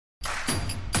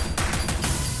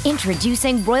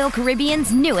Introducing Royal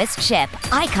Caribbean's newest ship,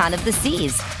 Icon of the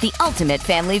Seas, the ultimate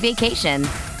family vacation.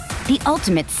 The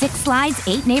ultimate 6 slides,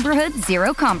 8 neighborhoods,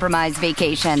 0 compromise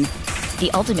vacation.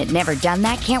 The ultimate never done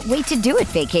that, can't wait to do it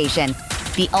vacation.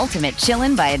 The ultimate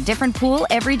chillin' by a different pool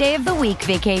every day of the week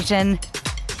vacation.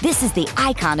 This is the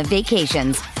Icon of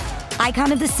vacations.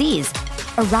 Icon of the Seas,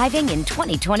 arriving in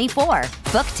 2024.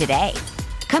 Book today.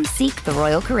 Come seek the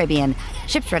Royal Caribbean.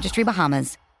 Ships Registry,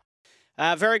 Bahamas.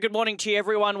 Very good morning to you,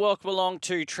 everyone. Welcome along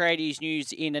to Tradies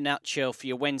News in a nutshell for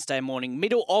your Wednesday morning,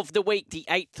 middle of the week, the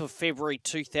 8th of February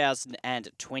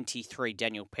 2023.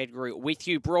 Daniel Pettigrew with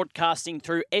you, broadcasting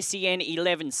through SEN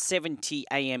 1170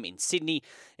 AM in Sydney,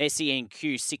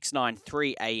 SENQ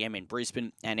 693 AM in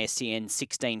Brisbane, and SEN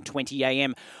 1620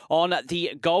 AM on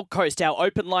the Gold Coast. Our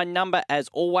open line number, as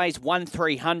always,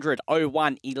 1300 01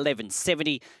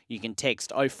 1170. You can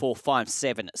text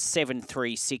 0457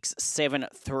 736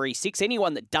 736.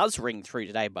 Anyone that does ring through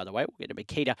today, by the way, we'll get a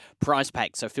Makita prize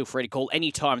pack, so feel free to call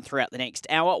anytime throughout the next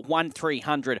hour,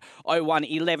 1300 01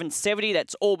 1170.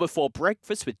 That's all before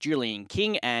breakfast with Julian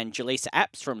King and Jaleesa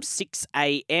Apps from 6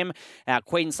 a.m. Our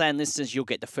Queensland listeners, you'll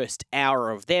get the first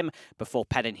hour of them before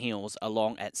Pat and Heels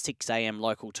along at 6 a.m.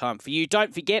 local time for you.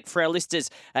 Don't forget, for our listeners,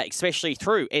 especially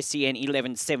through SEN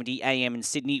 1170 AM in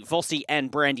Sydney, Vossi and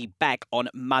Brandy back on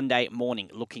Monday morning.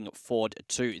 Looking forward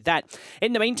to that.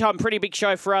 In the meantime, pretty big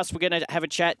show for us. We're going to have a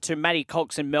chat to Matty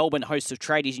Cox in Melbourne, host of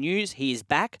Tradies News. He is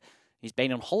back. He's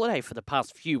been on holiday for the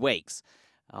past few weeks.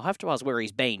 I'll have to ask where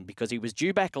he's been because he was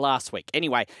due back last week.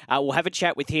 Anyway, we'll have a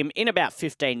chat with him in about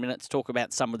 15 minutes, talk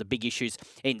about some of the big issues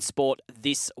in sport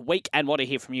this week, and want to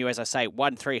hear from you, as I say,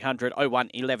 1300 01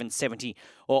 1170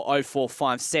 or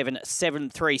 0457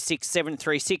 736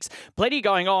 736. Plenty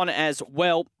going on as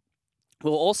well.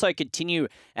 We'll also continue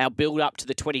our build-up to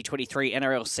the 2023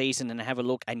 NRL season and have a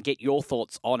look and get your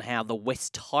thoughts on how the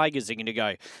West Tigers are going to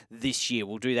go this year.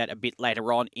 We'll do that a bit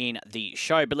later on in the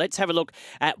show. But let's have a look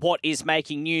at what is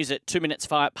making news at 2 minutes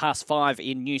past 5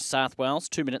 in New South Wales,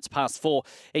 2 minutes past 4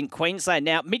 in Queensland.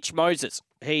 Now, Mitch Moses,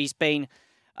 he's been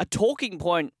a talking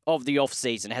point of the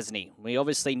off-season, hasn't he? We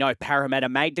obviously know Parramatta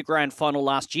made the grand final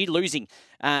last year, losing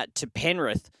to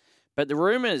Penrith. But the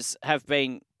rumours have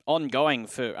been ongoing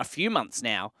for a few months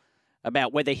now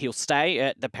about whether he'll stay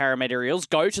at the Parramatta Eels,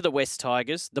 go to the West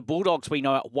Tigers. The Bulldogs, we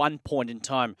know at one point in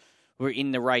time, were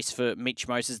in the race for Mitch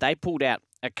Moses. They pulled out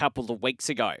a couple of weeks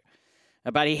ago.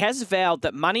 But he has vowed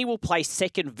that money will play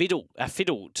second fiddle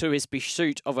to his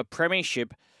pursuit of a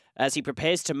premiership as he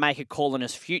prepares to make a call on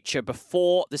his future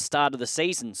before the start of the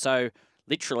season, so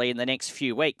literally in the next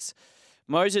few weeks.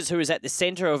 Moses, who is at the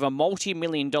centre of a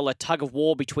multi-million-dollar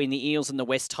tug-of-war between the Eels and the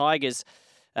West Tigers,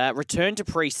 returned to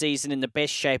pre-season in the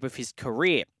best shape of his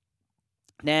career.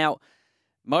 Now,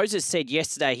 Moses said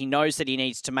yesterday he knows that he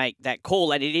needs to make that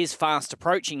call, and it is fast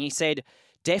approaching. He said,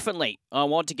 definitely, I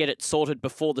want to get it sorted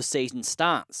before the season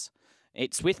starts.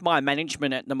 It's with my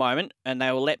management at the moment, and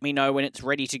they will let me know when it's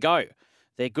ready to go.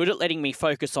 They're good at letting me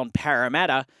focus on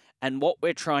Parramatta and what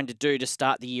we're trying to do to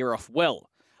start the year off well.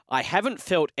 I haven't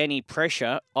felt any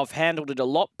pressure. I've handled it a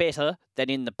lot better than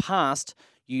in the past.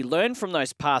 You learn from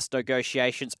those past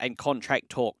negotiations and contract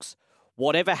talks.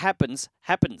 Whatever happens,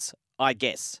 happens, I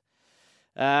guess.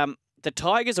 The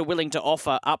Tigers are willing to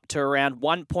offer up to around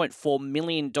 $1.4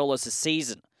 million a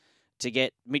season to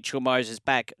get Mitchell Moses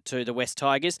back to the West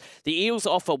Tigers. The Eels'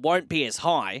 offer won't be as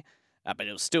high, but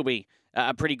it'll still be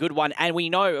a pretty good one. And we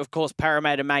know, of course,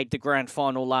 Parramatta made the grand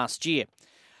final last year.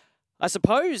 I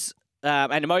suppose,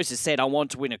 and Moses said, I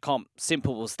want to win a comp.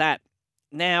 Simple as that.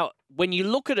 Now, when you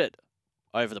look at it,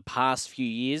 over the past few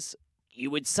years,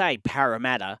 you would say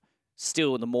Parramatta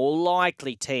still the more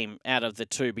likely team out of the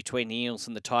two between the Eels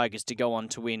and the Tigers to go on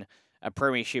to win a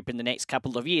premiership in the next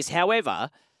couple of years. However,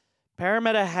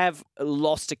 Parramatta have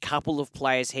lost a couple of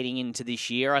players heading into this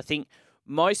year. I think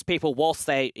most people, whilst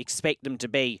they expect them to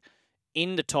be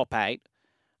in the top 8,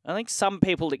 I think some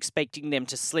people expecting them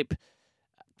to slip,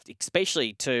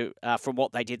 especially from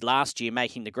what they did last year,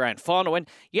 making the grand final. And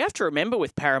you have to remember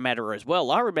with Parramatta as well,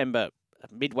 I remember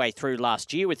midway through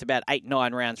last year with about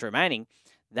 8-9 rounds remaining,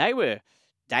 they were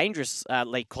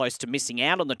dangerously close to missing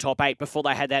out on the top 8 before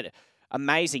they had that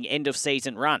amazing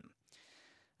end-of-season run.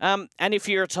 And if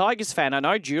you're a Tigers fan, I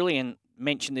know Julian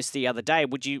mentioned this the other day,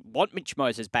 would you want Mitch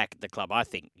Moses back at the club? I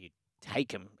think you'd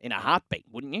take him in a heartbeat,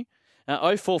 wouldn't you?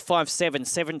 0457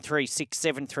 736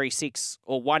 736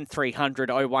 or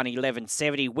 1300 01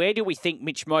 1170. Where do we think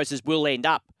Mitch Moses will end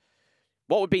up?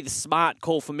 What would be the smart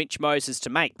call for Mitch Moses to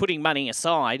make? Putting money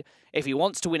aside, if he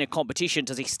wants to win a competition,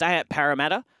 does he stay at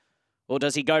Parramatta or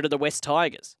does he go to the West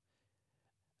Tigers?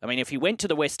 I mean, if he went to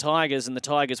the West Tigers and the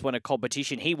Tigers won a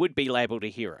competition, he would be labelled a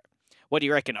hero. What do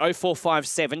you reckon?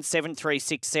 0457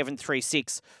 736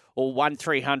 736 or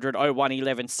 1300 01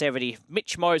 1170.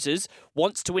 Mitch Moses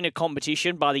wants to win a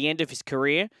competition by the end of his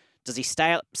career. Does he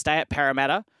stay at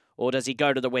Parramatta or does he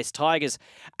go to the West Tigers?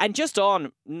 And just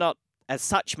on, not as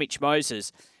such Mitch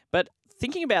Moses, but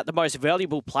thinking about the most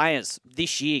valuable players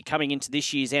this year coming into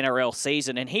this year's NRL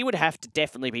season, and he would have to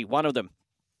definitely be one of them.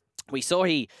 We saw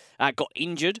he got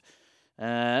injured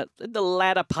in the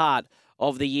latter part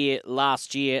of the year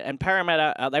last year, and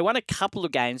Parramatta, they won a couple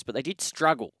of games, but they did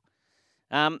struggle.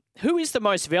 Who is the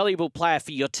most valuable player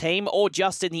for your team or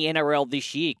just in the NRL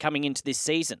this year coming into this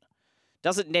season?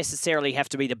 Doesn't necessarily have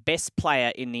to be the best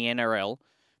player in the NRL,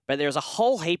 but there's a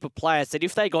whole heap of players that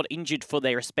if they got injured for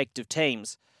their respective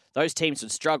teams, those teams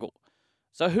would struggle.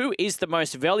 So who is the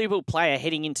most valuable player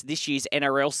heading into this year's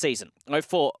NRL season?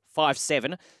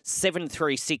 0457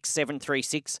 736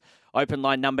 736. Open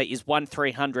line number is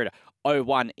 1300 01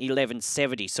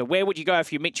 1170. So where would you go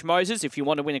if you're Mitch Moses, if you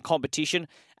want to win a competition,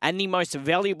 and the most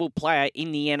valuable player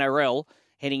in the NRL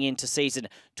heading into season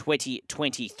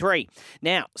 2023?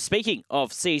 Now, speaking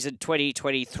of season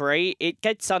 2023, it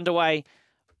gets underway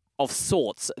of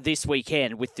sorts this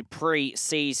weekend with the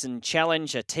pre-season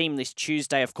challenge, a team list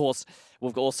Tuesday. Of course,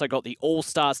 we've also got the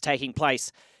All-Stars taking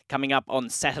place coming up on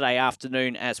Saturday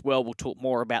afternoon as well. We'll talk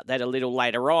more about that a little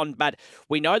later on. But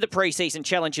we know the pre-season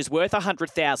challenge is worth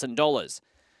 $100,000.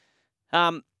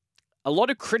 A lot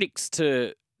of critics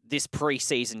to this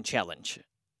pre-season challenge.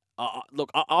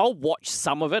 Look, I'll watch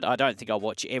some of it. I don't think I'll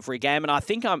watch every game. And I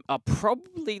think I'm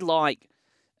probably like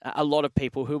a lot of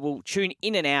people who will tune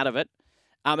in and out of it.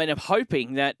 And I'm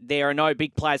hoping that there are no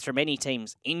big players from any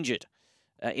teams injured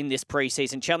in this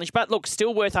pre-season challenge. But look,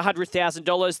 still worth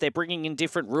 $100,000. They're bringing in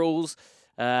different rules,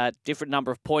 different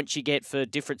number of points you get for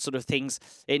different sort of things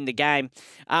in the game.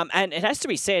 And it has to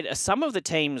be said, some of the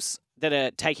teams that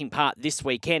are taking part this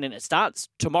weekend, and it starts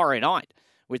tomorrow night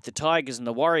with the Tigers and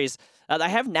the Warriors, they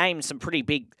have named some pretty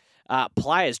big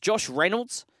players. Josh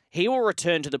Reynolds, he will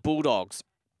return to the Bulldogs.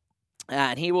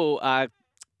 And he will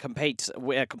complete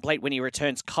when he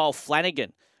returns Kyle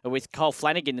Flanagan, with Kyle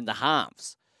Flanagan in the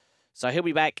halves. So he'll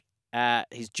be back,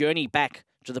 his journey back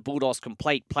to the Bulldogs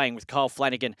complete, playing with Kyle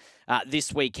Flanagan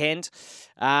this weekend.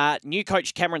 New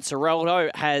coach Cameron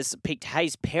Ciraldo has picked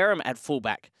Hayes Perham at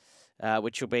fullback,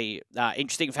 which will be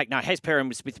interesting. In fact, no, Hayes Perham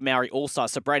was with Maori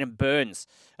All-Stars, so Braden Burns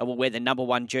will wear the number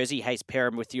 1 jersey, Hayes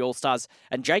Perham with the All-Stars,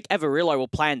 and Jake Averillo will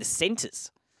play in the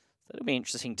centres. That'll be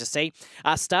interesting to see.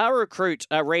 Star recruit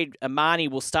Reid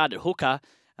Marnie will start at hooker,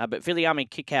 but Viliami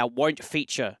Kikau won't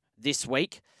feature this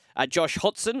week. Josh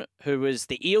Hodgson, who was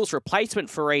the Eels' replacement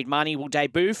for Reid Marnie, will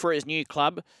debut for his new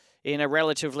club in a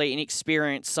relatively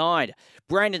inexperienced side.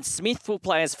 Brandon Smith will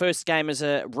play his first game as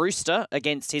a Rooster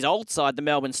against his old side, the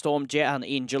Melbourne Storm, down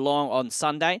in Geelong on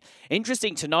Sunday.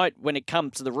 Interesting to note when it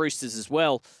comes to the Roosters as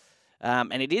well,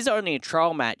 and it is only a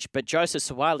trial match, but Joseph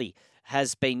Suaalii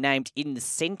has been named in the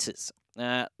centres.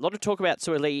 A lot of talk about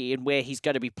Suaalii and where he's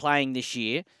going to be playing this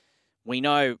year. We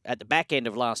know at the back end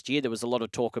of last year, there was a lot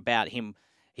of talk about him,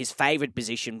 his favoured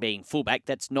position being fullback.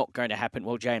 That's not going to happen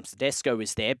while James Tedesco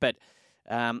is there, but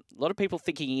a lot of people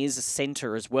thinking he is a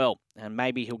centre as well, and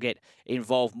maybe he'll get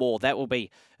involved more. That will be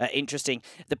interesting.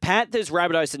 The Panthers,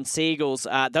 Rabbitohs and Seagulls,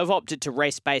 they've opted to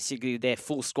rest basically their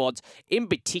full squads. In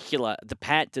particular, the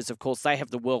Panthers, of course, they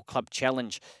have the World Club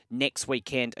Challenge next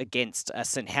weekend against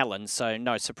St Helens, so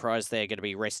no surprise they're going to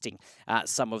be resting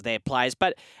some of their players.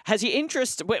 But has your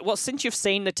interest, well, since you've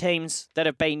seen the teams that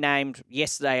have been named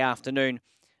yesterday afternoon,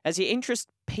 has your interest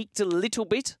peaked a little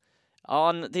bit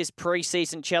on this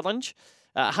pre-season challenge?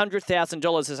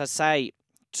 $100,000, as I say,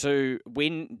 to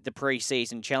win the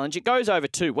pre-season challenge. It goes over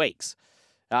 2 weeks,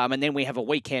 and then we have a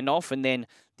weekend off, and then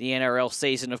the NRL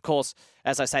season. Of course,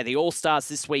 as I say, the All-Stars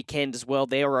this weekend as well.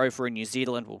 They're over in New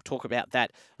Zealand. We'll talk about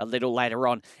that a little later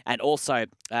on. And also,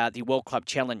 the World Club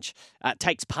Challenge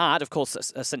takes part. Of course,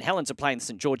 St Helens are playing the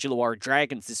St George Illawarra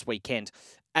Dragons this weekend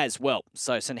as well.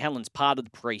 So St Helens part of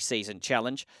the pre-season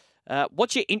challenge.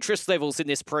 What's your interest levels in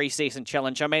this pre-season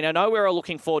challenge? I mean, I know we're all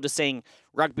looking forward to seeing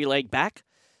rugby league back.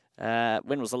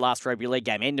 When was the last rugby league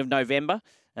game? End of November,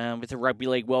 with the Rugby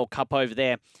League World Cup over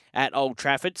there at Old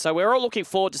Trafford. So we're all looking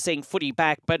forward to seeing footy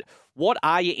back. But what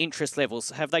are your interest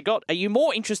levels? Are you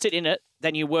more interested in it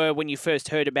than you were when you first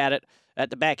heard about it at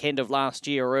the back end of last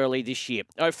year or early this year?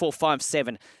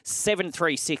 0457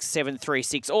 736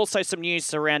 736. Also some news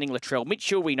surrounding Latrell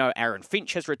Mitchell. We know Aaron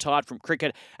Finch has retired from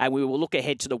cricket, and we will look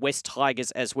ahead to the West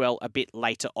Tigers as well a bit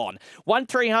later on.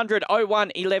 1300 01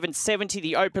 1170,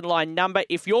 the open line number.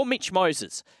 If you're Mitch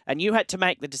Moses and you had to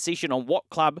make the decision on what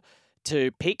club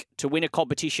to pick to win a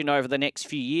competition over the next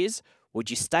few years, would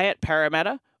you stay at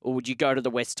Parramatta or would you go to the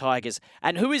West Tigers?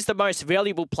 And who is the most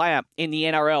valuable player in the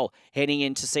NRL heading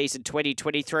into season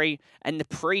 2023 and the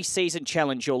pre-season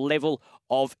challenge, your level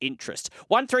of interest?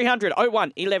 1300 01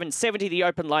 1170, the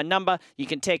open line number. You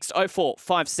can text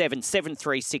 0457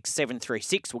 736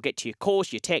 736. We'll get to your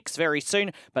calls, your texts very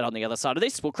soon. But on the other side of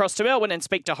this, we'll cross to Melbourne and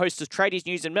speak to host of Tradies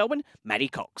News in Melbourne, Matty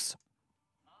Cox.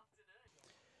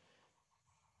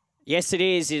 Yes, it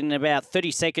is. In about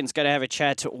 30 seconds, going to have a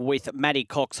chat with Matty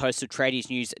Cox, host of Tradies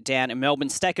News down in Melbourne.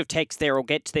 Stack of texts there. I'll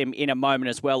get to them in a moment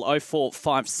as well.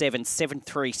 0457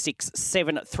 736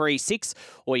 736.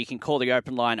 Or you can call the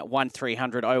open line at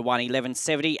 1300 01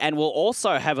 1170. And we'll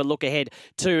also have a look ahead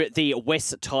to the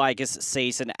West Tigers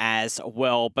season as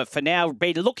well. But for now,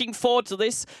 be looking forward to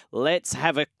this. Let's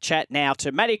have a chat now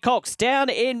to Matty Cox down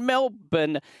in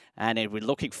Melbourne. And we're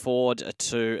looking forward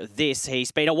to this. He's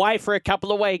been away for a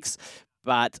couple of weeks,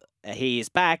 but he is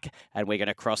back, and we're going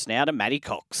to cross now to Matty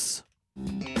Cox.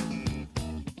 And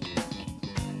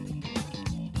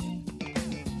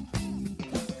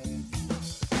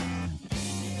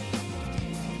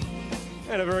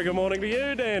a very good morning to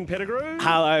you, Dan Pettigrew.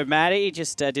 Hello, Matty.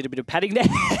 Just did a bit of padding there.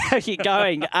 How are you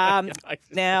going?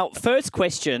 Now, first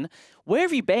question. Where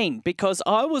have you been? Because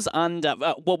I was under,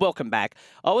 welcome back.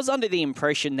 I was under the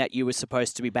impression that you were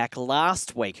supposed to be back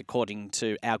last week, according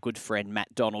to our good friend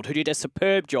Matt Donald, who did a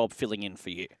superb job filling in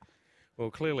for you. Well,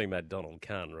 clearly Matt Donald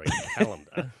can't read a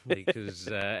calendar because,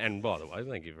 and by the way,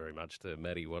 thank you very much to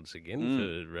Matty once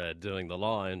again for doing the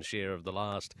lion's share of the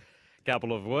last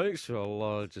couple of weeks.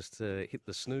 I'll just hit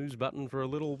the snooze button for a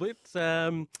little bit.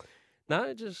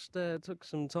 No, just took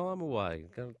some time away,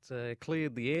 got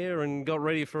cleared the air and got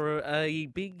ready for a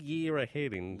big year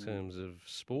ahead in terms of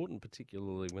sport, and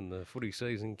particularly when the footy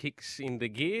season kicks into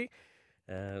gear.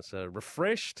 So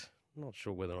refreshed. Not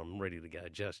sure whether I'm ready to go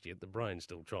just yet. The brain's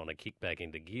still trying to kick back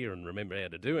into gear and remember how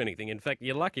to do anything. In fact,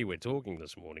 you're lucky we're talking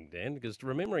this morning, Dan, because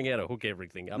remembering how to hook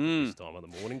everything up at this time of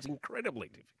the morning is incredibly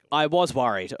difficult. I was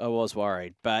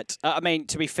worried. But, I mean,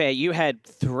 to be fair, you had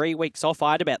 3 weeks off.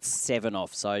 I had about 7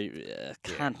 off, so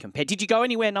can't compare. Did you go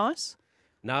anywhere nice?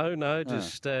 No,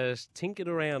 just tinkered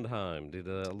around home. Did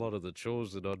a lot of the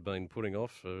chores that I'd been putting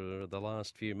off for the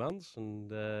last few months, and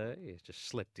just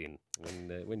slept in.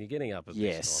 When you're getting up at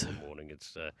this time of the morning,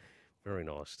 it's very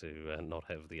nice to not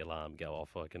have the alarm go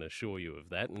off. I can assure you of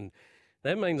that, and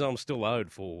that means I'm still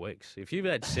owed 4 weeks. If you've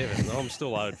had 7, I'm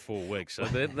still owed 4 weeks. So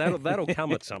that'll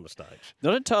come at some stage.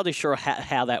 Not entirely sure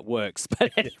how that works,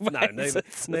 but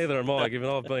anyways, neither am I, given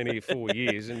I've been here 4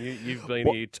 years and you've been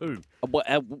here 2.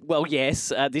 Well,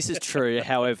 yes, this is true.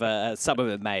 However, some of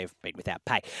them may have been without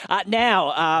pay.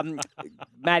 Now,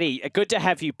 Matty, good to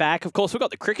have you back. Of course, we've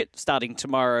got the cricket starting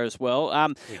tomorrow as well.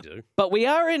 We do. But we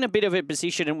are in a bit of a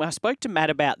position, and I spoke to Matt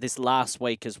about this last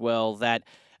week as well, that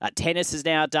tennis is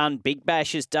now done, Big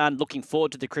Bash is done, looking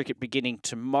forward to the cricket beginning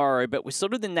tomorrow, but we're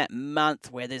sort of in that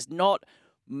month where there's not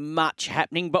much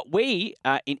happening. But we,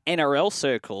 in NRL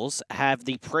circles, have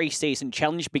the pre-season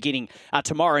challenge beginning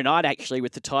tomorrow night, actually,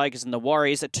 with the Tigers and the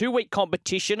Warriors. A 2-week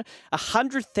competition,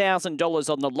 $100,000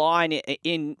 on the line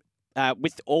in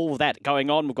with all of that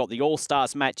going on. We've got the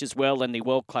All-Stars match as well and the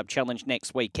World Club Challenge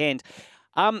next weekend.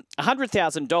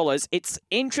 $100,000. It's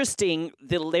interesting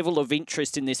the level of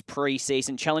interest in this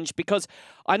pre-season challenge, because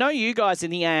I know you guys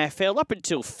in the AFL up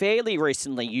until fairly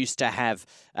recently used to have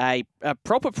a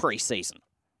proper pre-season.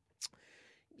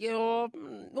 Yeah,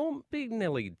 been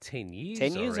nearly 10 years.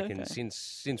 10 years, I reckon, okay.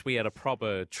 Since we had a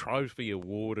proper trophy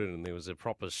awarded and there was a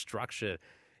proper structure.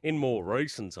 In more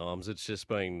recent times, it's just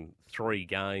been 3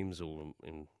 games, or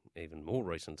in even more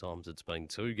recent times, it's been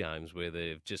 2 games where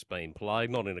they've just been played,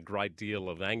 not in a great deal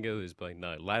of anger. There's been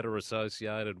no ladder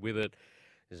associated with it.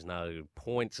 There's no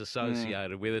points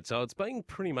associated with it. So it's been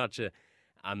pretty much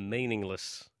a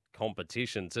meaningless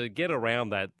competition. To get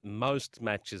around that, most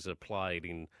matches are played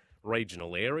in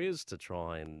regional areas to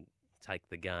try and take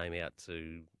the game out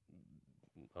to,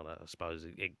 I suppose,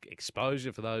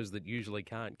 exposure for those that usually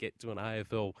can't get to an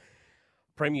AFL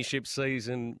Premiership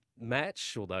season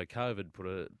match, although COVID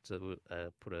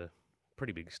put a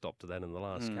pretty big stop to that in the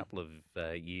last couple of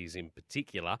years in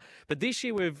particular. But this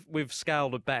year we've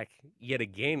scaled it back yet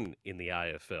again in the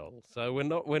AFL. So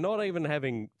we're not even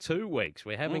having 2 weeks.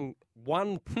 We're having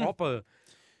one proper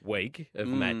week of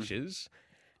matches.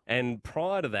 And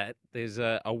prior to that, there's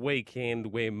a weekend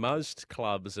where most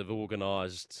clubs have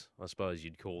organised, I suppose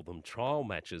you'd call them trial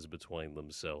matches between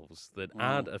themselves that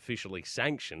aren't officially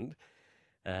sanctioned.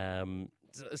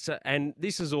 And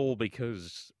this is all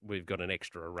because we've got an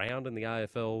extra round in the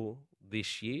AFL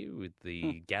this year with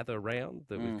the gather round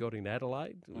that we've got in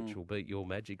Adelaide, which will beat your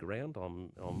Magic round.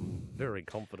 I'm very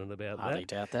confident about that. Hardly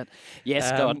doubt that. Yes,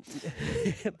 go on.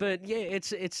 But yeah,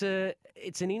 it's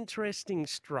an interesting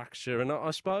structure, and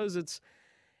I suppose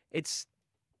it's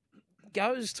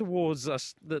goes towards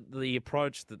us the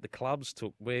approach that the clubs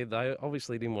took, where they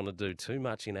obviously didn't want to do too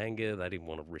much in anger. They didn't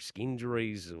want to risk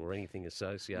injuries or anything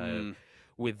associated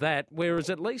with that, whereas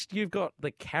at least you've got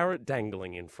the carrot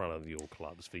dangling in front of your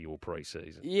clubs for your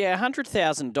pre-season. Yeah,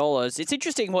 $100,000. It's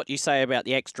interesting what you say about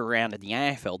the extra round in the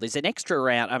AFL. There's an extra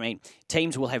round. I mean,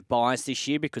 teams will have buys this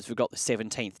year because we've got the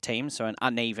 17th team, so an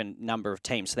uneven number of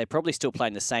teams. So they're probably still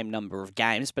playing the same number of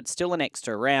games, but still an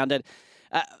extra round. And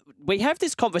we have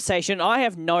this conversation. I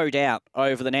have no doubt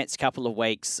over the next couple of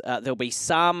weeks there'll be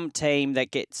some team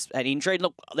that gets an injury.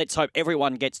 Look, let's hope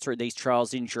everyone gets through these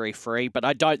trials injury-free, but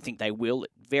I don't think they will.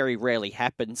 It very rarely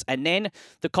happens. And then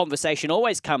the conversation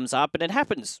always comes up, and it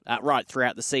happens right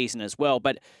throughout the season as well.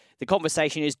 But the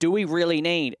conversation is, do we really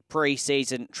need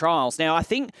pre-season trials? Now, I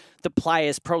think the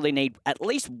players probably need at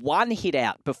least one hit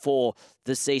out before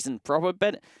the season proper,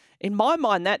 but in my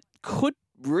mind, that could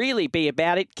really be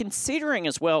about it, considering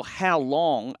as well how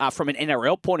long, from an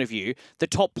NRL point of view, the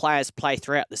top players play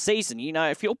throughout the season. You know,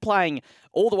 if you're playing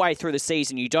all the way through the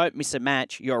season, you don't miss a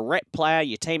match, you're a rep player,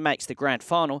 your team makes the grand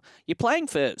final, you're playing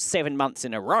for 7 months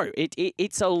in a row.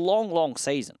 It's a long, long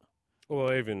season. Well,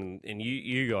 and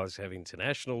you guys have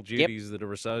international duties that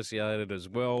are associated as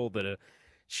well, that are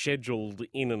scheduled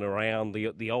in and around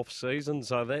the off season,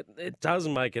 so that it does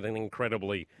make it an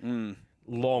incredibly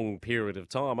long period of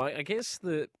time. I guess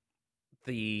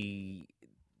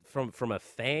from a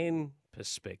fan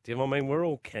perspective, I mean, we're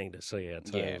all keen to see our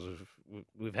teams. Yeah.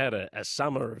 We've had a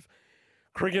summer of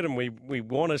cricket, and we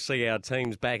want to see our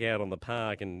teams back out on the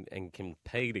park and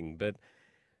competing. But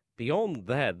beyond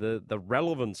that, the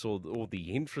relevance or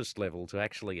the interest level to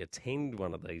actually attend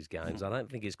one of these games, I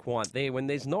don't think is quite there when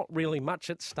there's not really much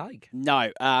at stake.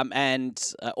 No,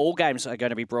 and all games are going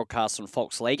to be broadcast on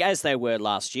Fox League, as they were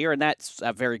last year, and that's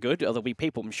very good. There'll be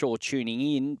people, I'm sure, tuning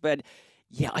in, but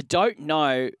yeah, I don't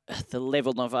know the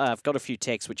level of... I've got a few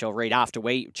texts, which I'll read after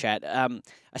we chat. I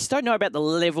just don't know about the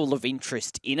level of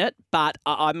interest in it, but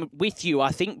I'm with you.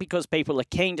 I think because people are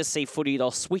keen to see footy,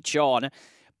 they'll switch on,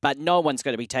 but no one's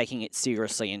going to be taking it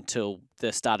seriously until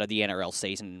the start of the NRL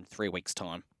season in 3 weeks'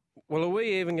 time. Well, are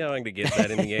we even going to get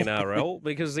that in the NRL?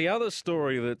 Because the other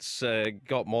story that's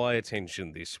got my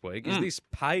attention this week is this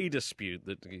pay dispute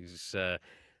that is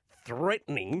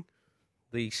threatening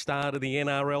the start of the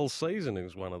NRL season.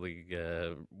 Is one of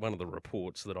the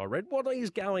reports that I read. What is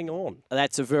going on?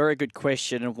 That's a very good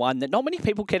question, and one that not many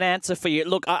people can answer for you.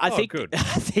 Look, I think good. I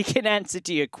think an answer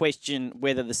to your question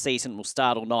whether the season will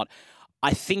start or not,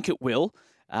 I think it will.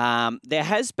 There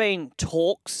has been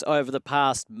talks over the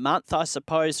past month, I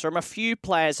suppose, from a few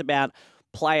players about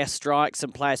player strikes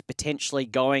and players potentially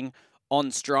going on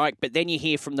strike, but then you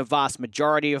hear from the vast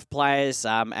majority of players,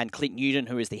 and Clint Newton,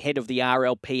 who is the head of the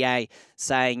RLPA,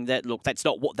 saying that, look, that's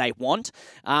not what they want.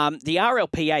 The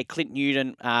RLPA, Clint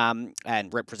Newton,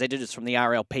 and representatives from the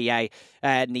RLPA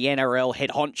and the NRL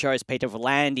head honchos, Peter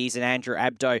V'landys and Andrew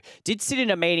Abdo, did sit in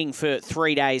a meeting for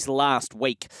 3 days last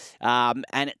week. And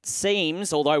it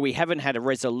seems, although we haven't had a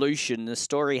resolution, the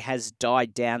story has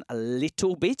died down a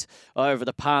little bit over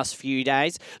the past few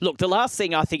days. Look, the last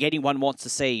thing I think anyone wants to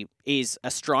see is a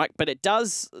strike, but there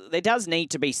does need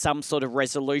to be some sort of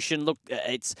resolution. Look,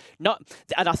 it's not,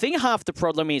 and I think half the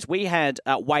problem is we had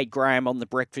Wade Graham on the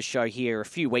breakfast show here a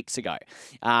few weeks ago,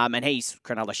 and he's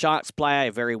Cronulla Sharks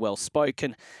player, very well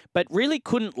spoken, but really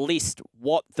couldn't list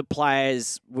what the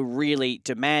players were really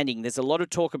demanding. There's a lot of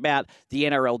talk about the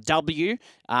NRLW,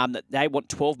 that they want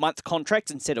 12-month contracts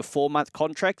instead of 4-month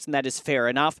contracts, and that is fair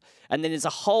enough. And then there's a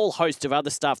whole host of other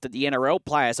stuff that the NRL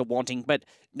players are wanting, but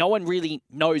no one really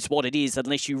knows what it is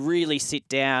unless you really sit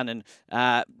down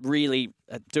and really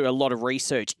do a lot of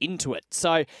research into it.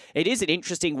 So it is an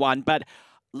interesting one, but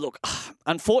look,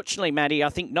 unfortunately, Matty, I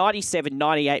think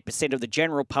 98% of the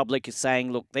general public is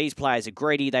saying, look, these players are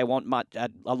greedy. They want a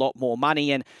lot more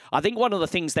money. And I think one of the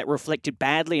things that reflected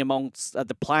badly amongst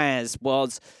the players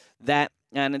was that,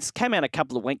 and it's came out a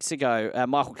couple of weeks ago,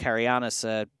 Michael Karianis,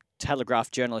 a Telegraph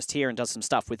journalist here and does some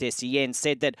stuff with SEN,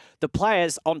 said that the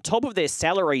players, on top of their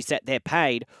salaries that they're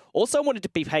paid, also wanted to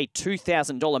be paid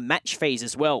 $2,000 match fees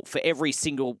as well for every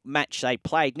single match they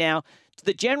played. Now, to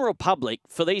the general public,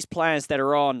 for these players that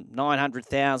are on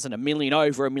 $900,000, $1 million,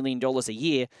 over $1 million a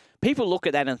year, people look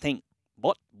at that and think,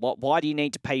 what? Why do you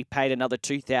need to pay paid another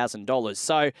 $2,000?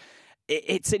 So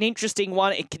it's an interesting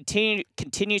one. It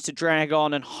continues to drag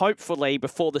on, and hopefully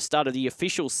before the start of the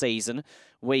official season,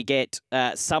 we get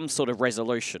some sort of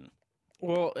resolution.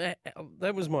 Well,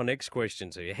 that was my next question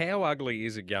to you. How ugly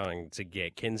is it going to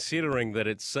get, considering that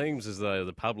it seems as though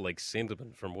the public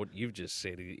sentiment from what you've just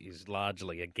said is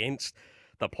largely against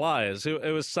the players who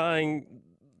are saying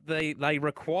they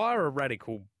require a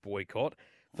radical boycott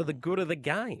for the good of the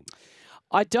game?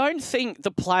 I don't think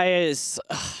the players...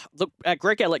 Look,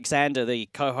 Greg Alexander, the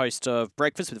co-host of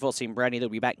Breakfast with Vossi and Brady, that'll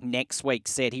be back next week,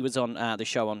 said he was on the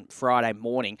show on Friday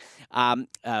morning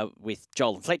with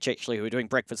Joel and Fletcher, actually, who were doing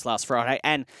breakfast last Friday.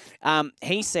 And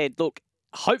he said, look,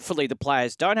 hopefully the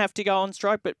players don't have to go on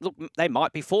strike, but look, they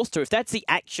might be forced to. If that's the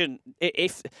action,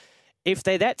 if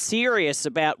they're that serious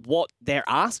about what they're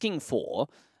asking for,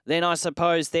 then I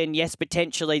suppose then, yes,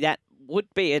 potentially that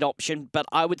would be an option, but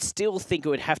I would still think it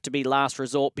would have to be last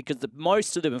resort because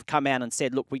most of them have come out and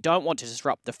said, look, we don't want to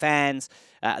disrupt the fans,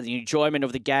 the enjoyment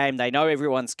of the game. They know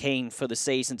everyone's keen for the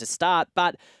season to start,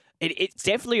 but it's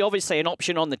definitely obviously an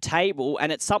option on the table,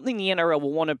 and it's something the NRL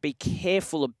will want to be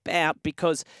careful about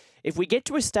because if we get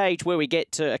to a stage where we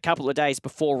get to a couple of days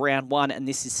before round one and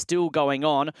this is still going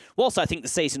on, whilst I think the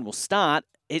season will start,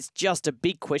 it's just a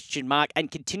big question mark and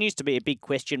continues to be a big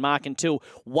question mark until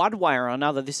one way or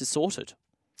another this is sorted.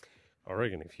 I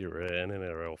reckon if you're an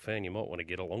NRL fan, you might want to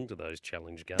get along to those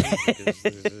challenge games because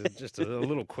there's just a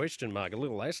little question mark, a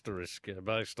little asterisk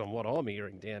based on what I'm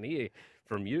hearing down here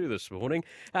from you this morning.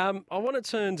 I want to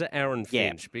turn to Aaron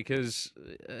Finch because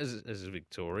as a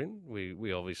Victorian,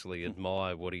 we obviously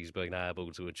admire what he's been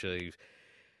able to achieve,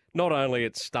 not only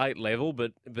at state level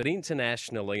but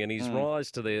internationally, and his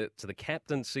rise to the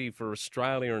captaincy for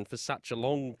Australia and for such a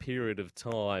long period of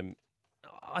time.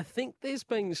 I think there's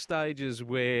been stages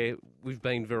where we've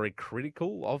been very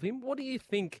critical of him. What do you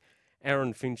think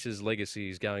Aaron Finch's legacy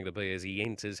is going to be as he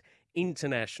enters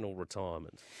international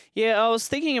retirement? Yeah, I was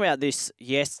thinking about this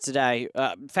yesterday.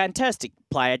 Fantastic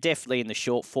player, definitely in the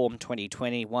short form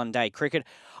 2020 one-day cricket.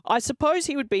 I suppose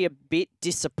he would be a bit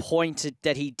disappointed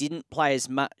that he didn't play as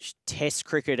much Test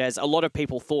cricket as a lot of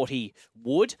people thought he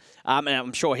would. And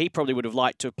I'm sure he probably would have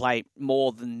liked to play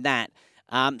more than that.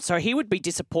 So he would be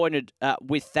disappointed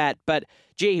with that. But,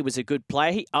 gee, he was a good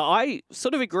player. I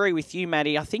sort of agree with you,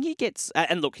 Matty. I think he gets...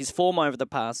 and look, his form over the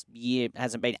past year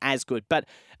hasn't been as good. But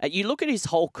you look at his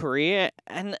whole career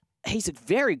and he's a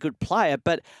very good player.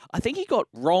 But I think he got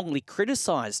wrongly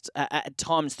criticised at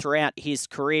times throughout his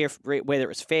career, whether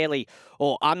it's fairly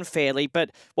or unfairly.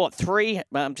 But,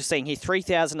 I'm just saying here,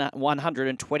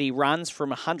 3,120 runs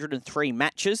from 103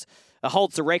 matches.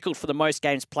 Holds the record for the most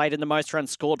games played and the most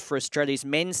runs scored for Australia's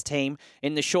men's team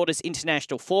in the shortest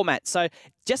international format. So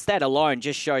just that alone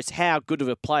just shows how good of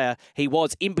a player he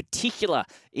was, in particular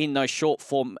in those short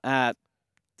form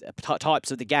types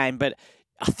of the game. But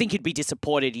I think he'd be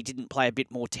disappointed he didn't play a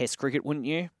bit more Test cricket, wouldn't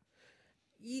you?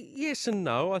 Yes and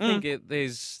no. I think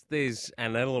there's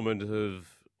an element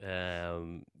of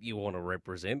you want to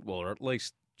represent, well, or at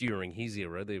least during his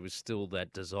era, there was still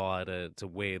that desire to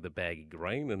wear the baggy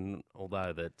green, and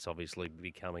although that's obviously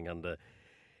becoming under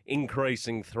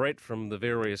increasing threat from the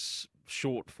various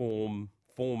short-form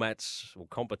formats or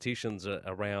competitions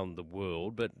around the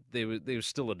world, but there was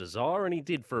still a desire, and he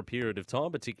did for a period of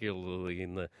time, particularly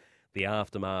in the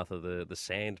aftermath of the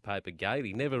Sandpaper Gate.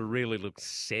 He never really looked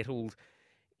settled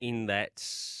in that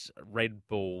red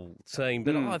ball team,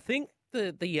 but I think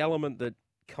the element that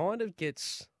kind of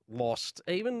gets lost,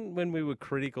 even when we were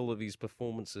critical of his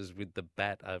performances with the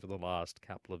bat over the last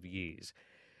couple of years,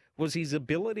 was his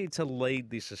ability to lead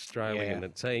this Australian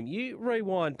team. You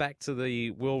rewind back to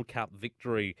the World Cup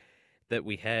victory that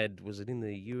we had, was it in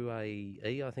the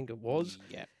UAE, I think it was?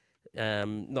 Yeah.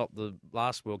 Not the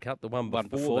last World Cup, the one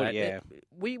before that. Yeah.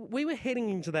 We were heading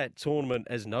into that tournament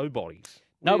as nobodies.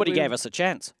 Nobody gave us a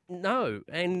chance. No,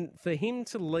 and for him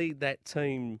to lead that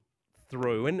team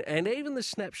through, and even the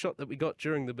snapshot that we got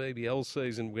during the BBL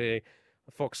season where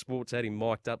Fox Sports had him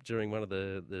mic'd up during one of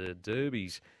the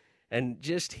derbies, and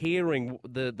just hearing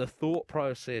the thought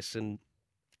process and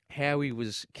how he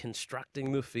was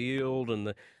constructing the field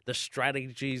and the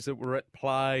strategies that were at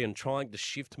play and trying to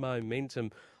shift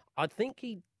momentum, I think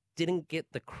he didn't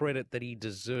get the credit that he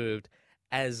deserved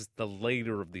as the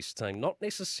leader of this team. Not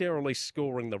necessarily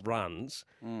scoring the runs,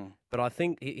 But I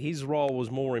think his role was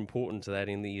more important to that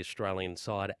in the Australian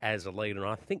side as a leader,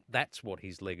 and I think that's what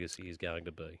his legacy is going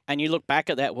to be. And you look back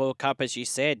at that World Cup, as you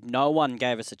said, no one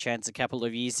gave us a chance a couple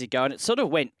of years ago, and it sort of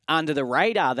went under the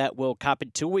radar, that World Cup,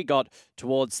 until we got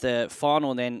towards the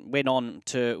final and then went on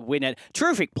to win it.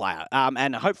 Terrific player,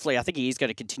 and hopefully I think he is going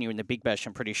to continue in the Big Bash,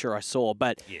 I'm pretty sure I saw.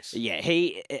 But yes. Yeah,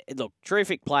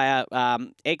 terrific player,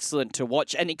 excellent to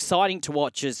watch and exciting to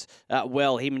watch as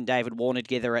well. Him and David Warner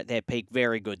together at their peak,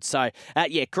 very good. So,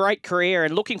 great career,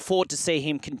 and looking forward to see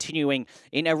him continuing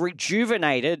in a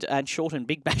rejuvenated and shortened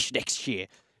Big Bash next year.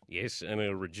 Yes, and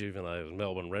a rejuvenated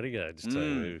Melbourne Renegades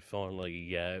team who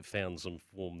finally found some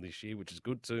form this year, which is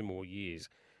good. 2 more years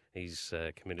he's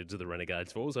committed to the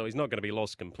Renegades for, so he's not going to be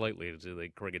lost completely to the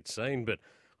cricket scene, but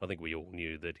I think we all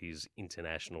knew that his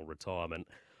international retirement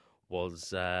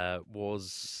was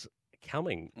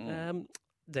coming.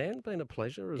 Dan, been a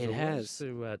pleasure as always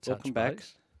to touch Welcome back.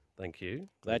 base. Thank you.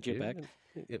 Glad you're back.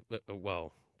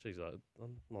 Well, geez, I'm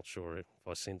not sure if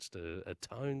I sensed a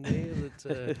tone there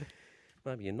that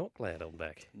maybe you're not glad I'm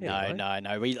back. Anyway.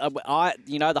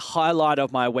 No. The highlight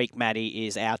of my week, Matty,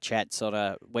 is our chats on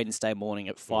a Wednesday morning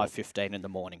at 5:15 in the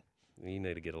morning. You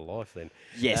need to get a life then.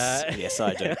 Yes, yes,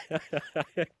 I do.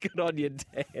 Good on you,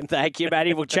 Dan. Thank you,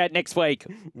 Matty. We'll chat next week.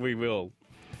 We will.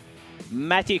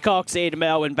 Matthew Cox in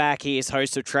Melbourne back. He is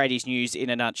host of Tradies News in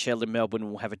a Nutshell in Melbourne.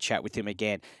 We'll have a chat with him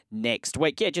again next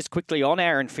week. Yeah, just quickly on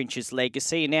Aaron Finch's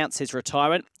legacy. Announced his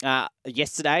retirement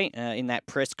yesterday in that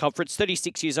press conference.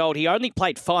 36 years old. He only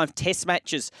played 5 test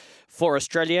matches for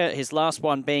Australia, his last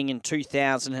one being in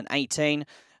 2018.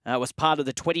 Was part of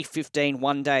the 2015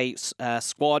 one-day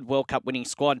squad, World Cup winning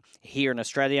squad here in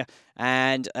Australia.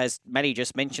 And as Matty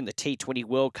just mentioned, the T20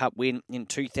 World Cup win in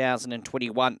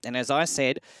 2021. And as I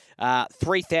said,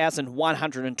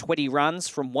 3,120 runs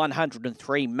from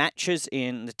 103 matches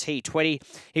in the T20.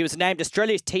 He was named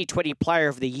Australia's T20 Player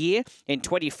of the Year in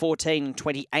 2014 and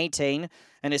 2018,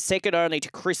 and is second only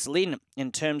to Chris Lynn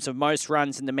in terms of most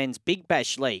runs in the Men's Big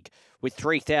Bash League, with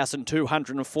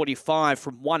 3,245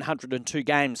 from 102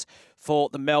 games for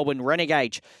the Melbourne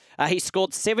Renegades. He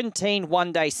scored 17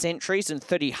 one-day centuries and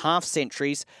 30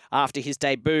 half-centuries after his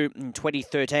debut in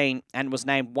 2013 and was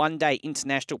named One-Day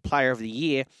International Player of the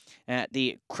Year at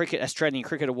the Australian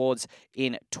Cricket Awards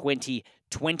in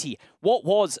 2020. What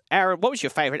was your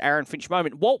favourite Aaron Finch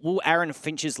moment? What will Aaron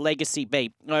Finch's legacy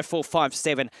be?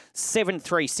 0457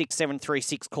 736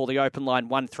 736. Call the open line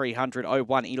 1300 01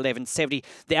 1170.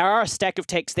 There are a stack of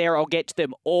texts there. I'll get to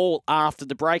them all after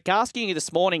the break. Asking you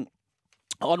this morning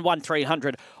on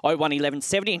 1300 01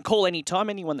 1170, and call anytime.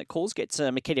 Anyone that calls gets a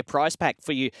Makita prize pack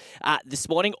for you this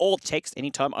morning, or text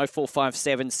anytime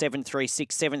 0457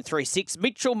 736 736.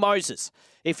 Mitchell Moses,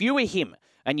 if you were him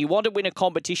and you want to win a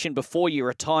competition before you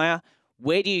retire,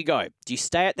 where do you go? Do you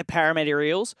stay at the Parramatta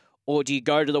Eels or do you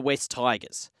go to the West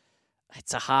Tigers?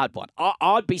 It's a hard one.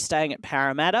 I'd be staying at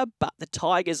Parramatta, but the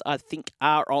Tigers, I think,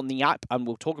 are on the up, and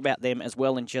we'll talk about them as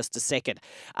well in just a second.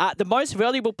 The most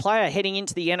valuable player heading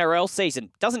into the NRL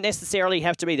season doesn't necessarily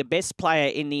have to be the best player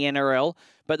in the NRL,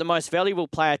 but the most valuable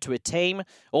player to a team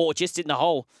or just in the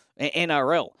whole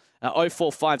NRL.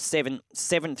 0457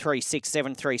 736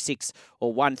 736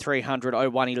 or 1300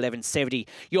 01 1170.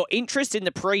 Your interest in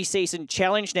the pre-season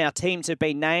challenge, now teams have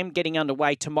been named, getting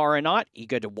underway tomorrow night. Are you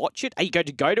going to watch it? Are you going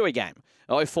to go to a game?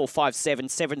 0457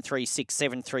 736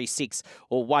 736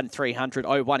 or 1300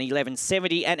 01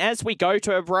 1170. And as we go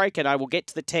to a break, and I will get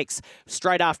to the text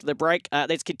straight after the break,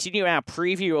 let's continue our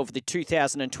preview of the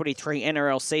 2023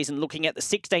 NRL season, looking at the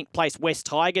 16th place West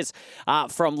Tigers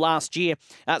from last year.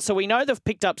 So we know they've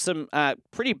picked up some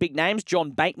pretty big names.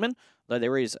 John Bateman, though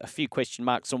there is a few question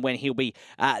marks on when he'll be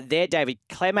there. David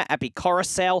Clemmer, Api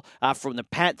Coruscant from the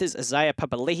Panthers, Isaiah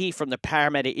Papali'i from the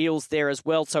Parramatta Eels there as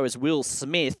well, so is Will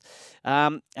Smith.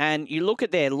 And you look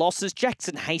at their losses,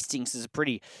 Jackson Hastings is a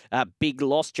pretty big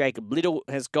loss. Jacob Little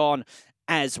has gone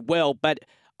as well, but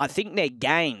I think their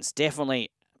gains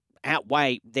definitely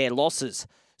outweigh their losses.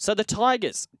 So the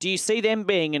Tigers, do you see them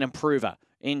being an improver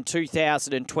in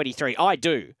 2023? I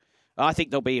do. I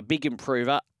think they'll be a big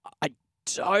improver. I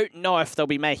don't know if they'll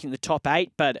be making the top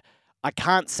 8, but I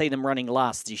can't see them running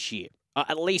last this year.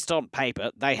 At least on paper,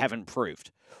 they have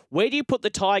improved. Where do you put the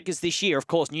Tigers this year? Of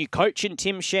course, new coach in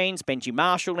Tim Sheens, Benji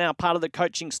Marshall now part of the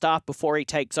coaching staff before he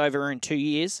takes over in 2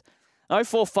 years.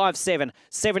 0457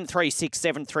 736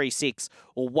 736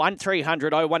 or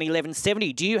 1300 01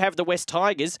 1170. Do you have the West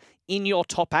Tigers in your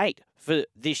top 8 for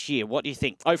this year? What do you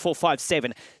think?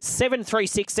 0457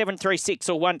 736 736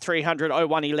 or 1300 01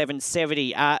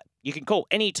 1170. You can call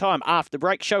any time after the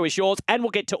break. Show is yours, and we'll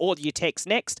get to all your texts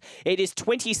next. It is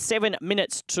 27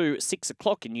 minutes to 6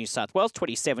 o'clock in New South Wales,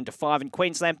 27 to 5 in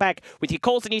Queensland. Back with your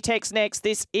calls and your texts next.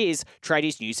 This is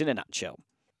Tradies News in a nutshell.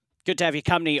 Good to have your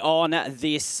company on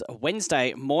this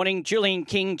Wednesday morning. Julian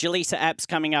King, Jaleesa Apps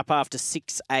coming up after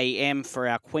 6 a.m. For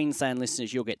our Queensland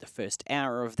listeners, you'll get the first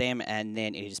hour of them, and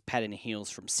then it is Pat and Heels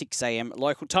from 6 a.m.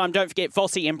 local time. Don't forget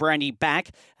Vossi and Brandy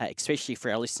back, especially for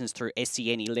our listeners through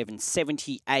SEN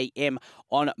 1170 a.m.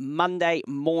 on Monday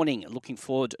morning. Looking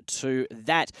forward to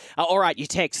that. All right, your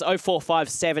text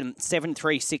 0457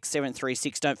 736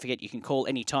 736. Don't forget you can call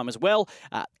anytime as well.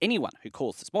 Anyone who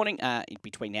calls this morning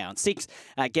between now and 6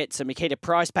 get some Makita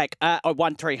price pack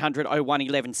 1300 01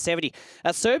 1170.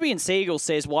 Serbian Seagull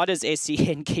says, why does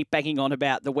SEN keep banging on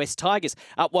about the West Tigers?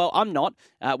 Well, I'm not.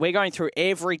 We're going through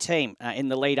every team in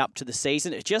the lead up to the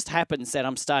season. It just happens that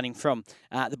I'm starting from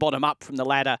the bottom up from the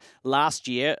ladder last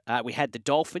year. We had the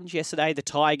Dolphins yesterday, the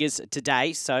Tigers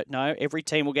today. So, no, every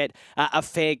team will get a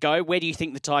fair go. Where do you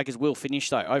think the Tigers will finish,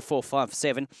 though?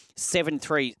 0457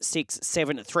 736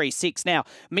 736. Now,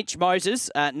 Mitch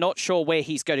Moses, not sure where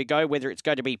he's going to go, whether it's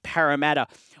going to be Parramatta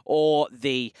or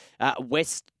the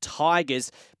West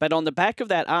Tigers. But on the back of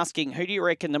that, asking who do you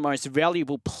reckon the most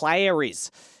valuable player is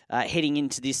heading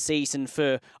into this season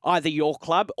for either your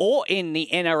club or in the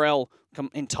NRL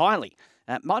entirely?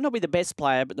 Might not be the best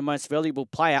player, but the most valuable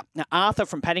player. Now, Arthur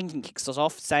from Paddington kicks us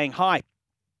off saying, hi.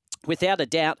 Without a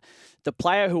doubt, the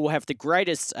player who will have the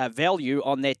greatest value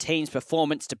on their team's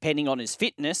performance, depending on his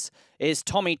fitness, is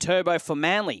Tommy Turbo for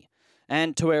Manly.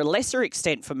 And to a lesser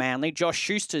extent for Manly, Josh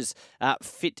Schuster's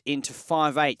fit into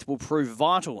 5'8" will prove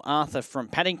vital. Arthur from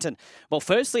Paddington. Well,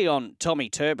 firstly on Tommy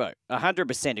Turbo,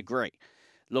 100% agree.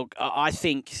 Look, I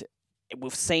think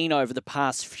we've seen over the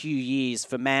past few years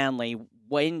for Manly,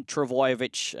 when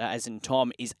Trbojevic, as in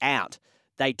Tom, is out,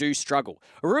 they do struggle.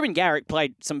 Ruben Garrick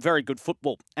played some very good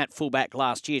football at fullback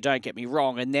last year, don't get me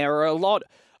wrong, and there are a lot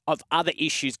of other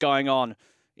issues going on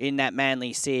in that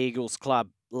Manly Sea Eagles club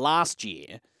last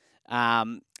year,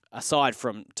 aside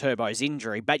from Turbo's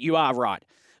injury. But you are right.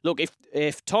 Look,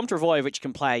 if Tom Trbojevic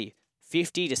can play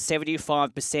 50 to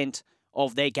 75%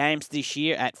 of their games this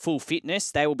year at full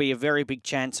fitness, they will be a very big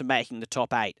chance of making the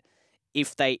top 8.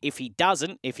 If he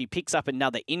doesn't, if he picks up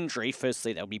another injury,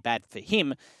 firstly, that'll be bad for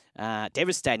him,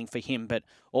 devastating for him, but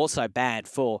also bad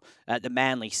for the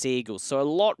Manly Sea Eagles. So a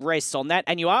lot rests on that.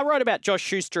 And you are right about Josh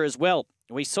Schuster as well.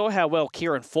 We saw how well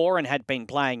Kieran Foran had been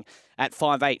playing at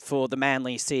 5'8" for the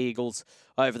Manly Sea Eagles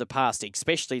over the past,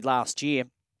 especially last year.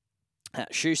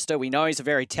 Schuster, we know he's a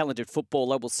very talented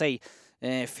footballer. We'll see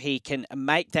if he can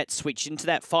make that switch into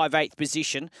that 5'8"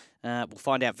 position. We'll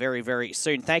find out very, very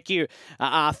soon. Thank you,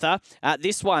 Arthur.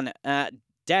 This one,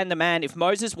 Dan the Man, if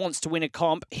Moses wants to win a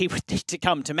comp, he would need to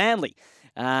come to Manly.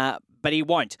 But he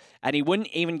won't. And he wouldn't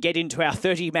even get into our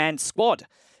 30-man squad.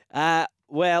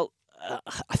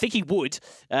 I think he would,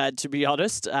 to be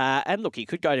honest. And look, he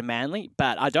could go to Manly,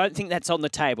 but I don't think that's on the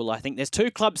table. I think there's two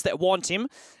clubs that want him.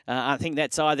 I think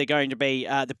that's either going to be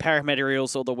the Parramatta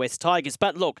Eels or the West Tigers.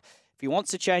 But look, if he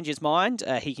wants to change his mind,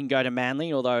 he can go to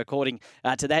Manly, although according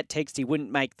to that text, he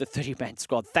wouldn't make the 30-man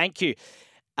squad. Thank you.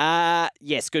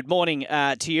 Yes, good morning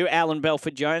to you, Alan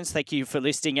Belford-Jones. Thank you for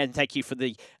listening, and thank you for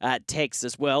the text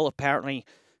as well. Apparently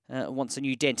wants a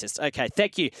new dentist. Okay,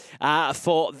 thank you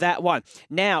for that one.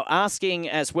 Now, asking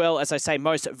as well, as I say,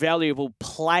 most valuable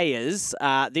players,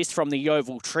 this from the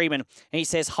Yeovil Treeman. He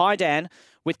says, hi, Dan.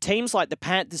 With teams like the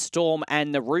Panthers, Storm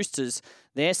and the Roosters,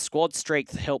 their squad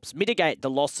strength helps mitigate the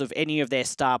loss of any of their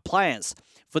star players.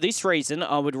 For this reason,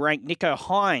 I would rank Nicho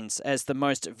Hynes as the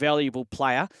most valuable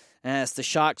player, as the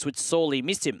Sharks would sorely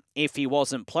miss him if he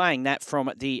wasn't playing. That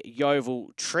from the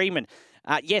Yeovil Treeman.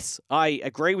 Yes, I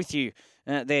agree with you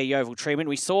there, Yeovil Treeman.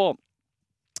 We saw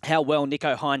how well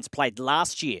Nicho Hynes played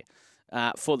last year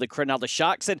for the Cronulla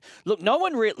Sharks. And look,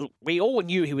 we all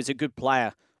knew he was a good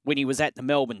player when he was at the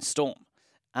Melbourne Storm.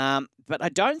 But I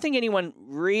don't think anyone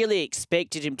really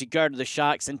expected him to go to the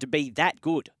Sharks and to be that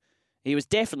good. He was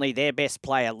definitely their best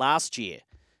player last year.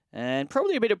 And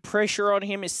probably a bit of pressure on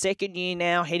him his second year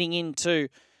now, heading into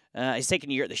his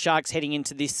second year at the Sharks, heading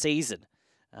into this season.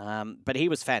 But he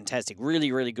was fantastic.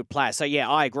 Really, really good player. So, yeah,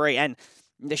 I agree. And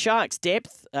the Sharks'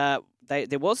 depth,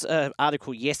 there was an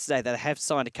article yesterday that they have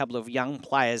signed a couple of young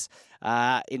players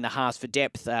in the halves for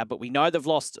depth, but we know they've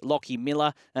lost Lockie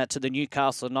Miller to the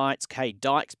Newcastle Knights. Kay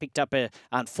Dykes picked up an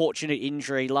unfortunate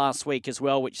injury last week as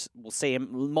well, which will see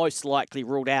him most likely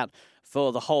ruled out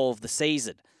for the whole of the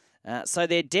season. So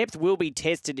their depth will be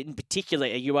tested. In particular,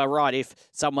 you are right, if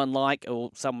someone like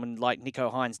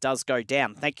Nicho Hynes does go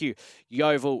down. Thank you,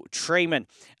 Yeovil Treeman.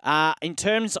 In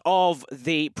terms of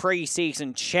the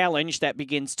pre-season challenge that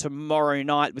begins tomorrow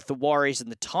night with the Warriors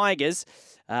and the Tigers,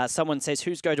 someone says,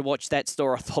 who's going to watch that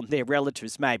storathon? Their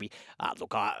relatives, maybe.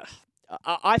 Look,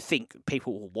 I think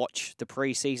people will watch the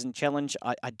pre-season challenge.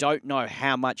 I don't know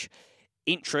how much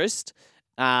interest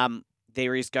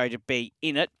there is going to be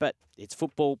in it, but it's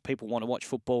football. People want to watch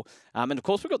football. And, of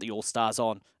course, we've got the All-Stars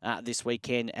on this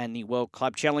weekend and the World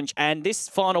Club Challenge. And this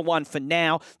final one for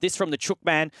now, this from the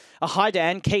Chookman. Hi,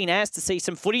 Dan. Keen as to see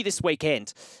some footy this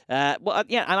weekend. And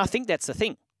I think that's the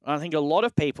thing. I think a lot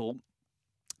of people...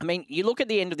 I mean, you look at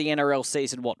the end of the NRL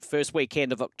season, first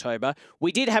weekend of October.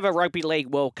 We did have a Rugby League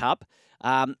World Cup.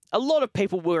 A lot of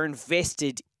people were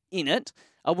invested in it.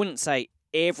 I wouldn't say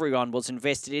everyone was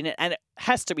invested in it. And it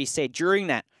has to be said, during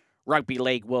that Rugby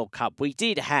League World Cup, we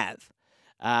did have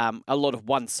a lot of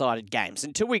one-sided games.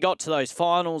 Until we got to those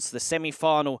finals, the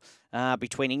semi-final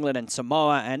between England and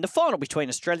Samoa, and the final between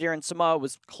Australia and Samoa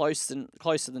was closer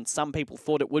than some people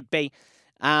thought it would be.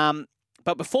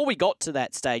 But before we got to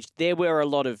that stage, there were a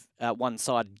lot of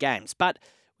one-sided games. But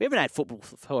we haven't had football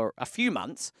for a few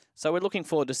months, so we're looking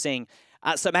forward to seeing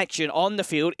some action on the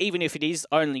field, even if it is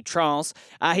only trials.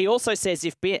 He also says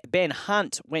if Ben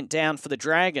Hunt went down for the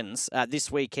Dragons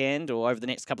this weekend or over the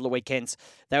next couple of weekends,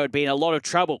 they would be in a lot of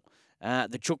trouble.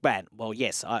 The Chookman. Well,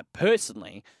 yes, I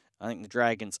think the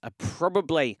Dragons are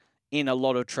probably in a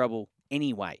lot of trouble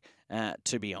anyway,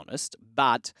 to be honest.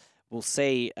 But we'll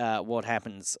see what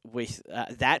happens with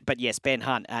that. But yes, Ben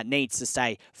Hunt needs to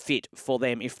stay fit for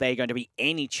them if they're going to be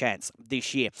any chance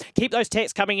this year. Keep those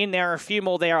texts coming in. There are a few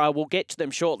more there. I will get to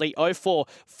them shortly.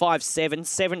 0457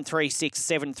 736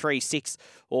 736.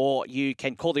 Or you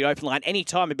can call the open line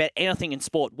anytime about anything in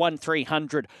sport.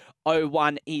 1300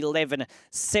 01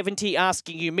 1170.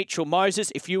 Asking you, Mitchell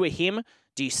Moses, if you were him,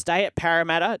 do you stay at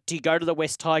Parramatta? Do you go to the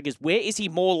West Tigers? Where is he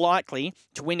more likely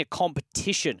to win a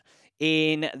competition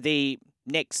in the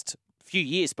next few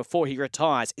years before he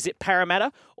retires? Is it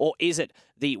Parramatta or is it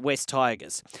the West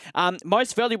Tigers?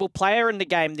 Most valuable player in the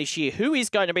game this year. Who is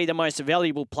going to be the most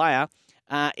valuable player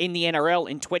in the NRL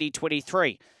in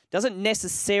 2023? Doesn't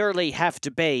necessarily have to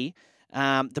be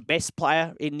the best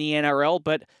player in the NRL,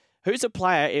 but who's a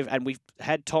player, and we've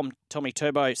had Tommy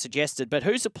Turbo suggested, but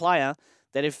who's a player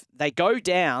that if they go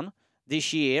down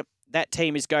this year, that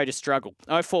team is going to struggle?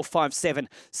 0457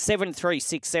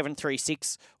 736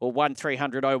 736 or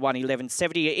 1300 01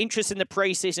 1170. Your interest in the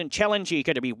pre-season challenge, you're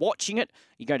going to be watching it.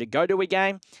 You're going to go to a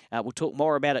game. We'll talk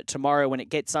more about it tomorrow when it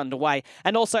gets underway.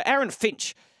 And also Aaron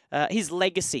Finch, his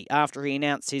legacy after he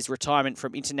announced his retirement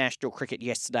from international cricket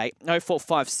yesterday.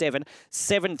 0457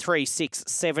 736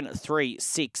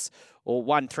 736 or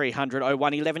 1300 01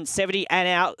 1170. And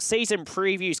our season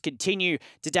previews continue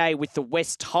today with the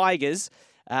West Tigers.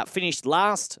 Finished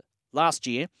last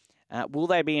year. Will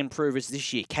they be improvers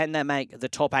this year? Can they make the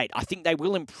top 8? I think they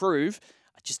will improve.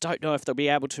 I just don't know if they'll be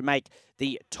able to make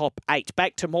the top 8.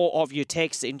 Back to more of your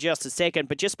texts in just a second.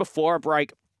 But just before a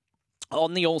break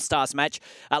on the All-Stars match,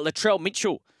 Latrell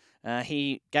Mitchell,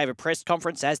 he gave a press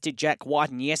conference, as did Jack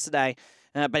Whiten yesterday.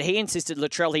 But he insisted,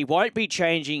 Latrell, he won't be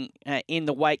changing in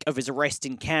the wake of his arrest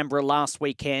in Canberra last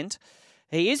weekend.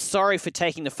 He is sorry for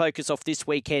taking the focus off this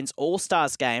weekend's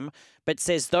All-Stars game, but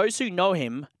says those who know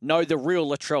him know the real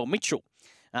Latrell Mitchell.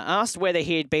 Asked whether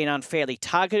he had been unfairly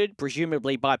targeted,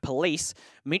 presumably by police,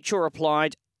 Mitchell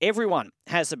replied, everyone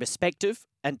has a perspective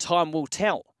and time will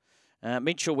tell.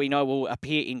 Mitchell, we know, will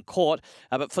appear in court,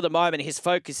 but for the moment his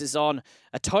focus is on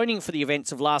atoning for the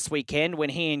events of last weekend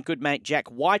when he and good mate Jack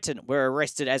Whiten were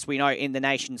arrested, as we know, in the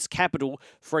nation's capital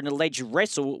for an alleged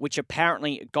wrestle which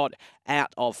apparently got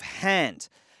out of hand.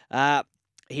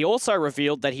 He also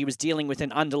revealed that he was dealing with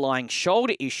an underlying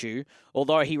shoulder issue,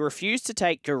 although he refused to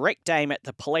take direct aim at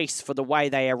the police for the way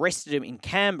they arrested him in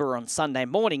Canberra on Sunday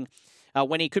morning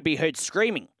when he could be heard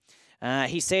screaming.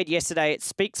 He said yesterday, it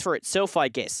speaks for itself, I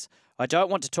guess. I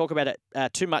don't want to talk about it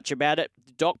too much about it.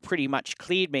 The doc pretty much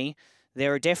cleared me.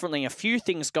 There are definitely a few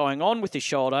things going on with the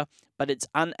shoulder, but it's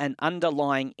an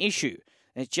underlying issue.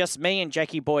 It's just me and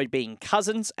Jackie Boyd being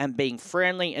cousins and being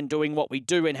friendly and doing what we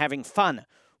do and having fun.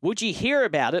 Would you hear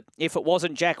about it if it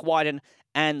wasn't Jack Whiten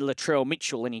and Latrell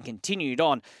Mitchell? And he continued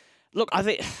on. Look, I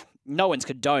think no one's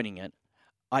condoning it.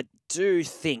 I do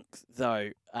think,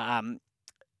 though,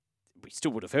 we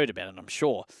still would have heard about it, I'm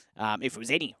sure, if it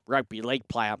was any rugby league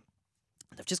player.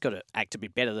 They've just got to act a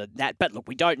bit better than that. But look,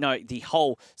 we don't know the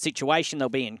whole situation. They'll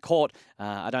be in court.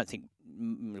 I don't think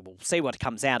we'll see what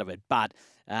comes out of it. But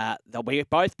they'll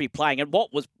both be playing. And what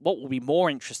will be more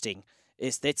interesting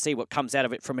let's see what comes out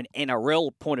of it from an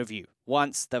NRL point of view.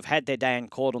 Once they've had their day in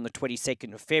court on the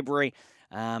 22nd of February,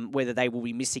 whether they will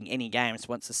be missing any games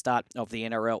once the start of the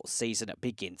NRL season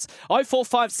begins.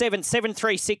 0457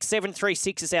 736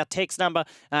 736 is our text number.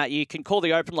 You can call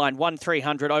the open line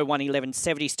 1300 01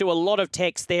 1170. Still a lot of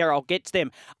texts there. I'll get to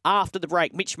them after the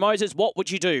break. Mitch Moses, what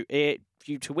would you do?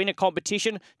 To win a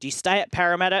competition, do you stay at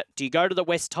Parramatta? Do you go to the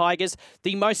West Tigers?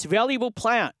 The most valuable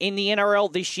player in the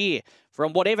NRL this year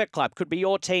from whatever club, could be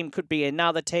your team, could be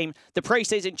another team. The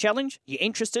preseason challenge, you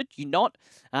interested? You not?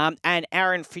 And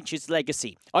Aaron Finch's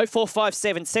legacy.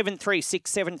 0457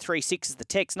 736 736 is the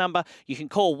text number. You can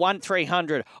call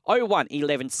 1300 01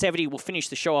 1170. We'll finish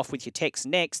the show off with your text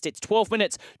next. It's 12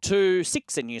 minutes to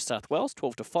 6 in New South Wales,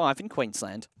 12 to 5 in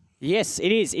Queensland. Yes,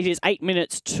 it is. It is 8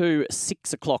 minutes to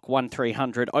 6 o'clock,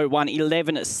 1300 01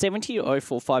 1170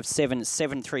 0457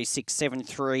 736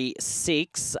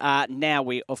 736. Now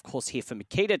we, of course, hear from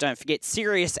Makita. Don't forget,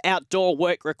 serious outdoor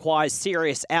work requires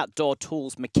serious outdoor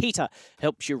tools. Makita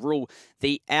helps you rule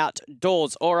the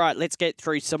outdoors. All right, let's get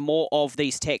through some more of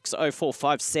these texts.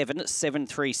 0457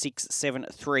 736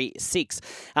 736.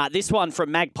 This one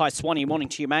from Magpie Swanee. Morning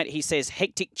to you, mate. He says,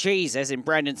 hectic cheese, as in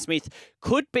Brandon Smith,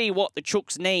 could be what the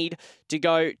Chooks need to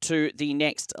go to the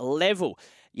next level.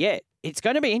 Yeah, it's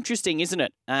going to be interesting, isn't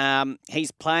it?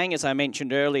 He's playing, as I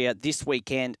mentioned earlier, this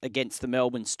weekend against the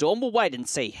Melbourne Storm. We'll wait and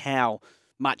see how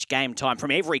much game time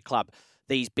from every club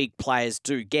these big players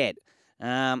do get.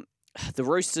 The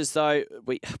Roosters, though,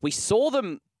 we saw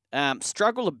them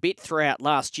struggle a bit throughout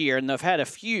last year, and they've had a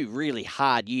few really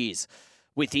hard years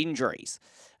with injuries.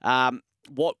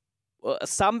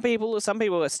 Some people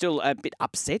are still a bit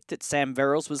upset that Sam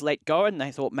Verrills was let go, and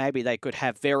they thought maybe they could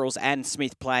have Verrills and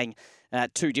Smith playing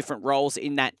two different roles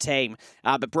in that team.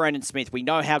 But Brandon Smith, we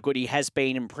know how good he has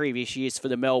been in previous years for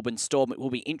the Melbourne Storm. It will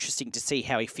be interesting to see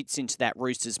how he fits into that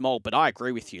Roosters mould. But I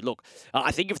agree with you. Look,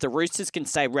 I think if the Roosters can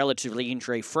stay relatively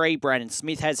injury-free, Brandon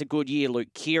Smith has a good year,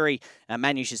 Luke Keary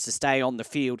manages to stay on the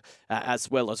field,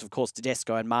 as well as, of course,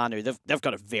 Tedesco and Manu. They've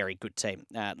got a very good team.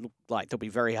 Look like they'll be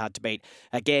very hard to beat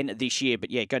again this year.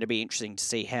 But, yeah, going to be interesting to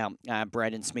see how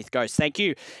Brandon Smith goes. Thank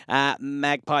you,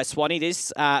 Magpie Swanee.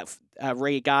 This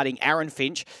regarding Aaron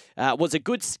Finch, was a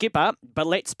good skipper, but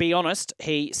let's be honest,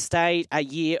 he stayed a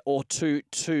year or two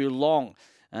too long.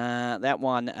 That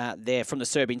one there from the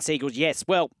Serbian Seagulls. Yes,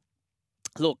 well,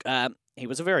 look, he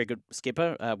was a very good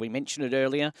skipper. We mentioned it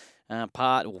earlier.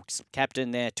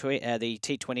 Captain there, the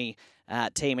T20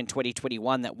 team in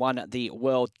 2021 that won the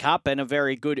World Cup, and a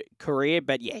very good career.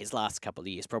 But yeah, his last couple of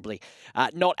years probably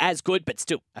not as good, but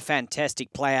still a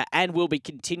fantastic player, and will be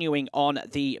continuing on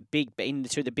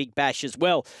into the Big Bash as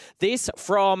well. This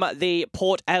from the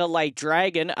Port Adelaide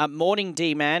Dragon. Morning,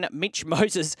 D-Man. Mitch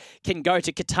Moses can go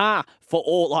to Qatar for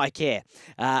all I care.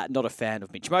 Not a fan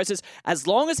of Mitch Moses. As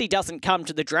long as he doesn't come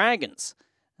to the Dragons.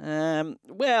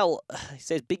 Well, he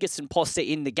says biggest imposter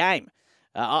in the game.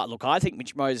 Look, I think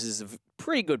Mitch Moses is a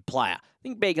pretty good player. I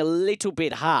think being a little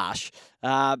bit harsh,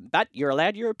 but you're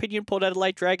allowed your opinion, Port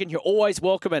Adelaide Dragon. You're always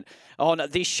welcome it on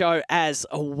this show as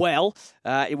well.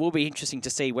 It will be interesting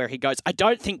to see where he goes. I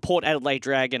don't think Port Adelaide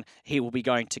Dragon, he will be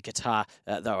going to Qatar,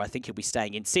 though I think he'll be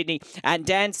staying in Sydney. And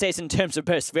Dan says in terms of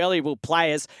most valuable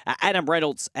players, Adam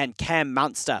Reynolds and Cam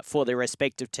Munster for their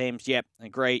respective teams. Yep,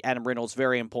 agree. Adam Reynolds,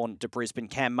 very important to Brisbane.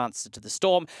 Cam Munster to the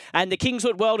Storm. And the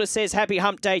Kingswood Welder says, happy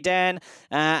hump day, Dan.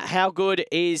 How good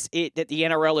is it that the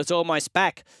NRL is almost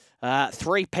back?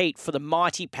 Three-peat for the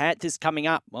mighty Panthers coming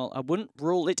up. Well, I wouldn't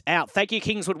rule it out. Thank you,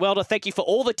 Kingswood Welder. Thank you for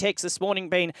all the texts this morning.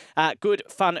 Been a good,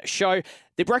 fun show.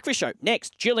 The Breakfast Show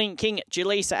next. Gillian King,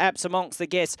 Jaleesa Apps amongst the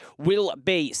guests will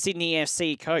be Sydney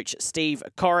FC coach Steve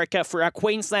Corica. For our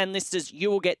Queensland listeners,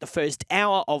 you will get the first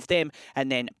hour of them,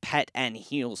 and then Pat and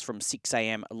Heels from 6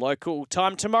 a.m. local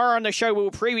time. Tomorrow on the show, we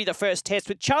will preview the first test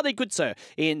with Charlie Goodsir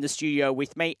in the studio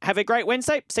with me. Have a great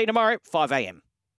Wednesday. See you tomorrow, 5 a.m.